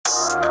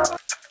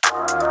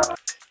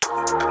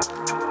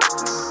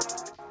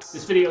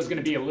This video is going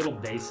to be a little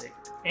basic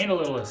and a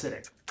little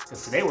acidic,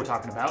 because today we're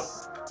talking about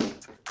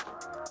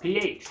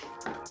pH.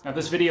 Now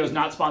this video is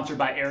not sponsored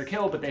by Eric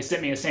Hill, but they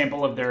sent me a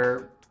sample of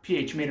their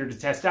pH meter to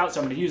test out, so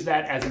I'm going to use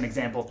that as an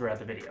example throughout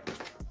the video.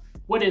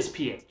 What is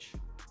pH?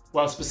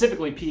 Well,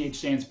 specifically pH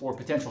stands for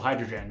potential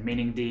hydrogen,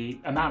 meaning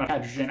the amount of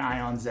hydrogen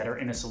ions that are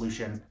in a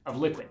solution of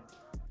liquid.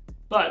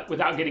 But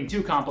without getting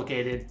too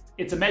complicated,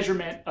 it's a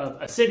measurement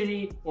of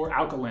acidity or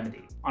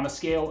alkalinity on a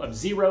scale of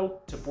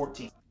 0 to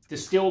 14.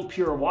 Distilled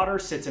pure water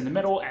sits in the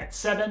middle at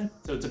 7,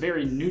 so it's a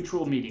very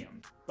neutral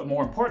medium. But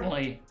more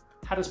importantly,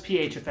 how does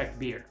pH affect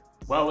beer?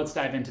 Well, let's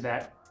dive into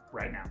that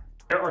right now.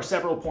 There are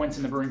several points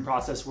in the brewing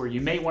process where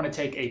you may want to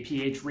take a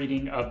pH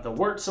reading of the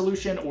wort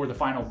solution or the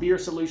final beer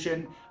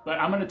solution, but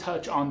I'm going to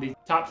touch on the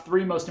top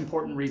 3 most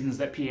important reasons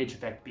that pH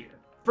affect beer.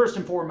 First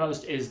and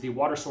foremost is the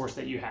water source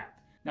that you have.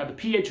 Now, the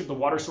pH of the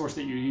water source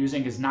that you're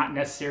using is not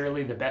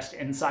necessarily the best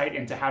insight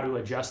into how to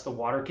adjust the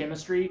water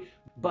chemistry,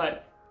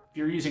 but if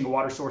you're using a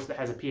water source that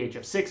has a pH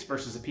of 6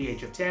 versus a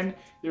pH of 10,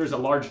 there's a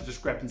large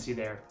discrepancy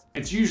there.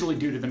 It's usually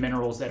due to the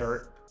minerals that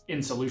are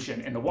in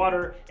solution in the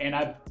water, and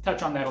I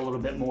touch on that a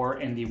little bit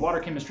more in the water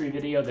chemistry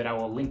video that I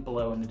will link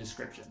below in the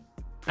description.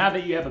 Now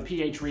that you have a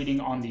pH reading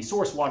on the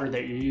source water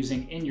that you're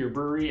using in your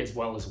brewery, as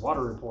well as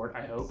water report,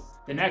 I hope,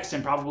 the next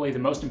and probably the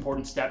most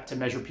important step to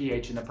measure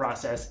pH in the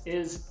process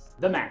is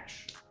the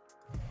mash.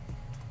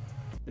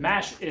 The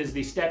mash is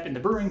the step in the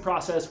brewing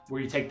process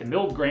where you take the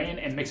milled grain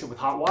and mix it with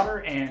hot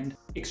water and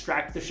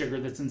extract the sugar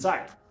that's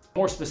inside.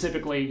 More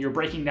specifically, you're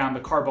breaking down the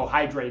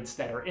carbohydrates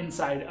that are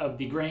inside of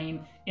the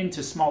grain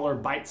into smaller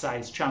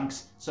bite-sized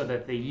chunks so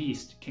that the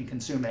yeast can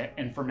consume it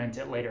and ferment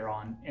it later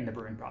on in the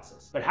brewing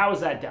process. But how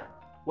is that done?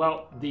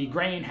 Well, the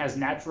grain has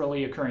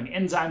naturally occurring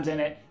enzymes in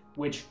it,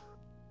 which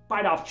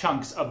bite off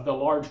chunks of the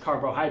large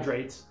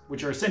carbohydrates,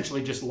 which are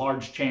essentially just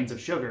large chains of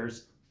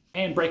sugars,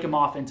 and break them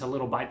off into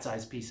little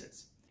bite-sized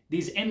pieces.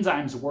 These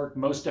enzymes work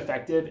most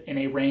effective in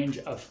a range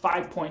of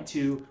 5.2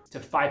 to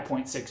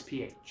 5.6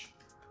 pH.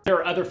 There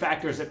are other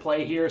factors at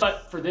play here,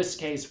 but for this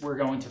case, we're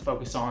going to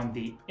focus on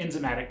the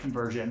enzymatic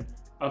conversion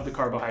of the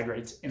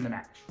carbohydrates in the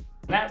mash.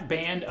 In that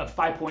band of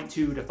 5.2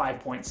 to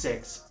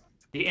 5.6,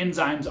 the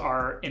enzymes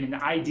are in an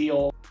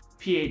ideal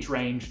pH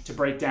range to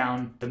break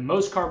down the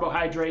most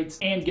carbohydrates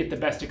and get the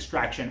best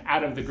extraction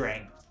out of the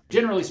grain.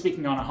 Generally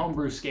speaking, on a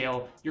homebrew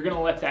scale, you're going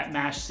to let that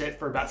mash sit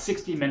for about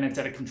 60 minutes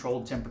at a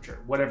controlled temperature,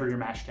 whatever your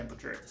mash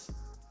temperature is.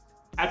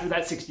 After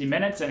that 60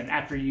 minutes, and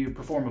after you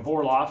perform a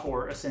Vorlauf,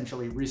 or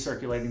essentially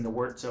recirculating the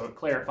wort so it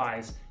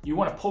clarifies, you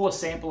want to pull a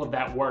sample of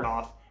that wort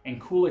off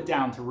and cool it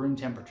down to room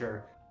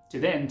temperature to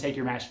then take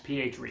your mash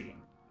pH reading.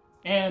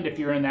 And if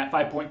you're in that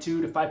 5.2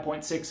 to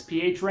 5.6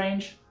 pH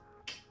range,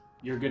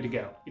 you're good to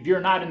go. If you're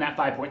not in that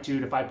 5.2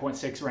 to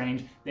 5.6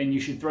 range, then you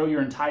should throw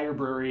your entire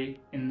brewery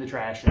in the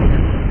trash.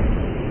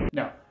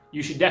 No,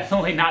 you should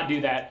definitely not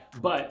do that,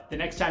 but the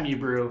next time you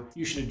brew,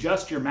 you should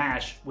adjust your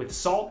mash with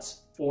salts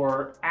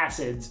or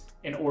acids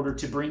in order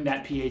to bring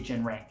that pH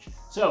in range.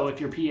 So if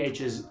your pH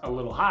is a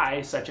little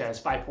high, such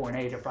as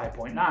 5.8 or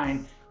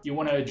 5.9, you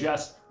want to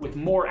adjust with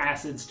more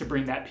acids to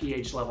bring that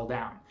pH level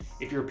down.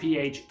 If your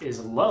pH is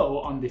low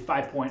on the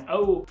 5.0,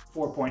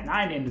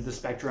 4.9 end of the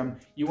spectrum,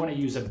 you want to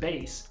use a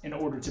base in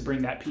order to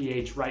bring that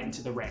pH right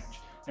into the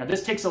range. Now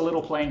this takes a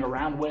little playing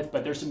around with,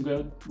 but there's some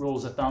good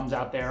rules of thumbs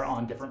out there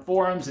on different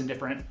forums and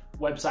different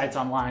websites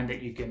online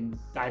that you can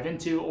dive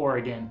into, or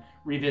again,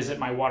 revisit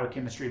my water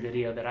chemistry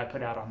video that I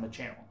put out on the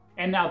channel.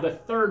 And now the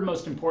third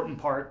most important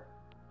part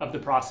of the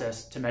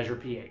process to measure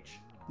pH.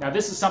 Now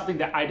this is something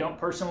that I don't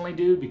personally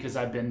do because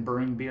I've been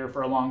brewing beer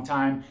for a long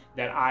time,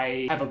 that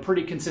I have a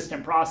pretty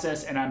consistent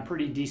process and I'm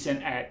pretty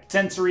decent at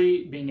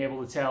sensory, being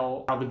able to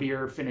tell how the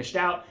beer finished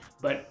out,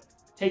 but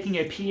taking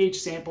a pH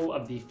sample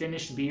of the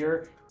finished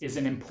beer is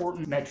an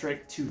important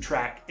metric to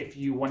track if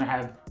you want to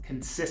have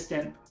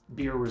consistent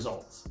beer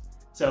results.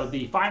 So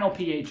the final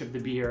pH of the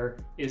beer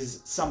is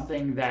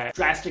something that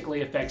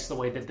drastically affects the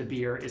way that the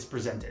beer is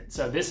presented.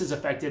 So this is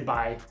affected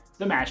by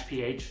the mash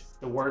pH,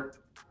 the wort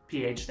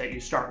pH that you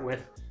start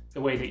with,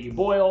 the way that you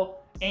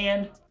boil,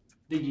 and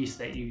the yeast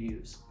that you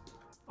use.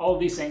 All of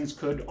these things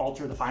could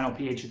alter the final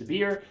pH of the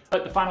beer,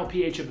 but the final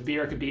pH of the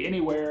beer could be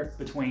anywhere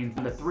between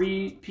the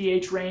 3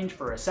 pH range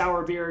for a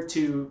sour beer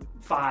to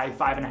 5,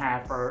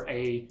 5.5 for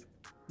a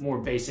more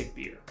basic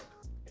beer.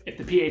 If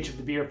the pH of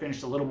the beer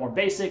finished a little more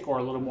basic or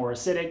a little more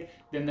acidic,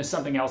 then there's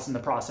something else in the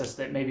process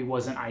that maybe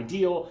wasn't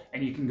ideal,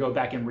 and you can go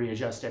back and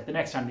readjust it the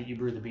next time that you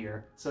brew the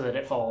beer so that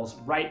it falls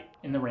right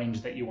in the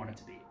range that you want it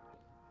to be.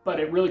 But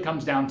it really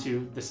comes down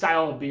to the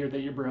style of beer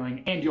that you're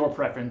brewing and your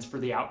preference for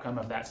the outcome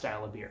of that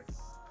style of beer.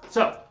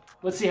 So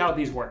let's see how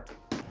these work.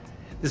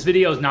 This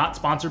video is not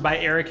sponsored by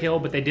Eric Hill,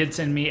 but they did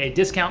send me a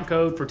discount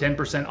code for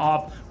 10%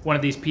 off one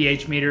of these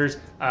pH meters.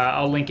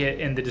 I'll link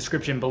it in the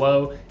description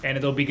below, and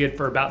it'll be good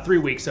for about 3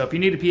 weeks. So if you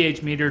need a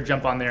pH meter,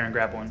 jump on there and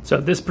grab one. So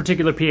this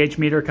particular pH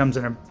meter comes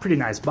in a pretty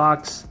nice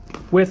box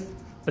with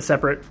a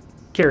separate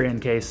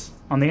carry-in case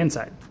on the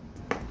inside.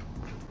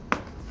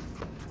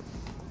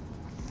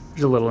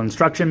 There's a little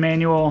instruction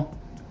manual,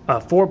 a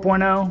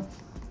 4.0,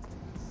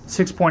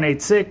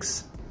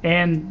 6.86,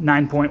 and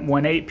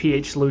 9.18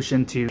 pH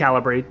solution to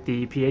calibrate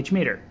the pH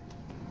meter.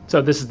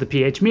 So this is the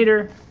pH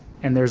meter,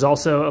 and there's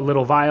also a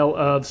little vial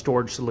of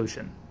storage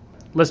solution.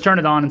 Let's turn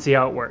it on and see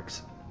how it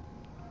works.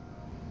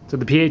 So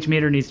the pH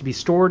meter needs to be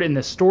stored in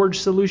this storage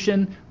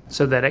solution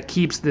so that it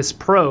keeps this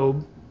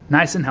probe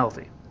nice and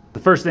healthy. The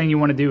first thing you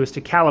want to do is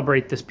to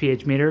calibrate this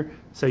pH meter.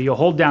 So you'll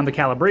hold down the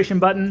calibration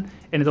button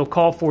and it'll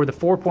call for the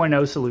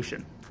 4.0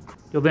 solution.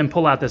 You'll then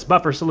pull out this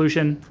buffer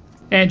solution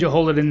and you'll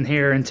hold it in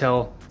here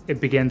until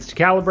it begins to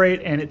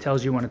calibrate and it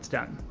tells you when it's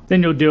done.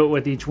 Then you'll do it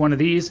with each one of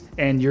these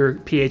and your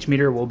pH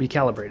meter will be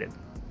calibrated.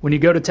 When you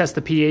go to test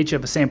the pH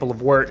of a sample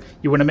of wort,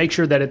 you want to make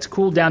sure that it's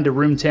cooled down to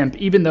room temp.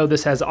 Even though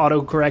this has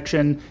auto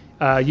correction,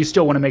 you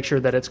still want to make sure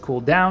that it's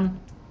cooled down.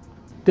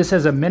 This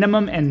has a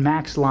minimum and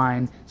max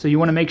line, so you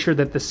want to make sure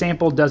that the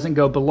sample doesn't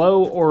go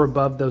below or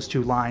above those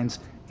two lines,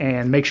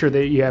 and make sure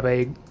that you have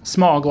a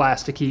small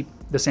glass to keep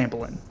the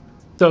sample in.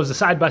 So as a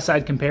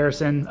side-by-side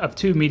comparison of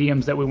two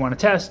mediums that we want to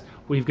test,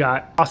 we've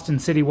got Austin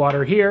City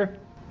water here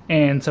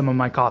and some of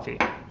my coffee.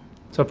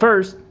 So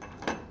first,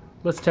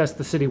 let's test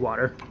the city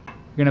water.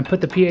 You're going to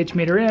put the pH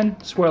meter in,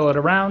 swirl it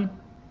around,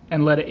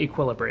 and let it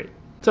equilibrate.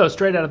 So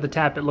straight out of the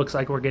tap, it looks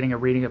like we're getting a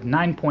reading of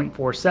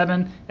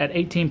 9.47 at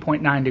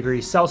 18.9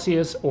 degrees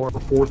Celsius or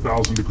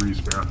 4,000 degrees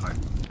Fahrenheit.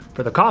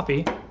 For the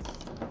coffee,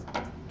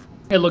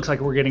 it looks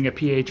like we're getting a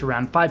pH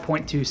around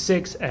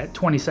 5.26 at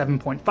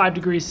 27.5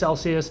 degrees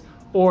Celsius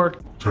or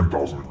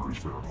 10,000 degrees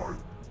Fahrenheit.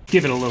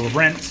 Give it a little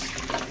rinse,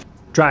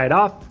 dry it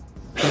off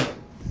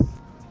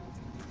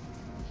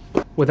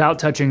without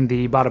touching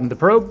the bottom of the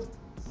probe,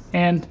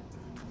 and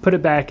put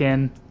it back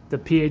in the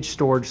pH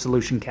storage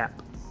solution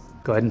cap.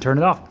 Go ahead and turn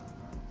it off.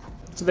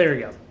 So there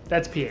you go.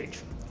 That's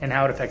pH and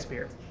how it affects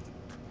beer.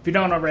 If you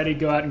don't already,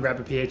 go out and grab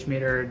a pH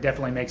meter. It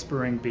definitely makes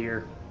brewing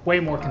beer way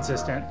more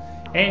consistent,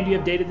 and you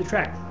have data to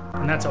track,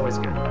 and that's always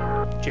good.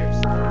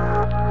 Cheers.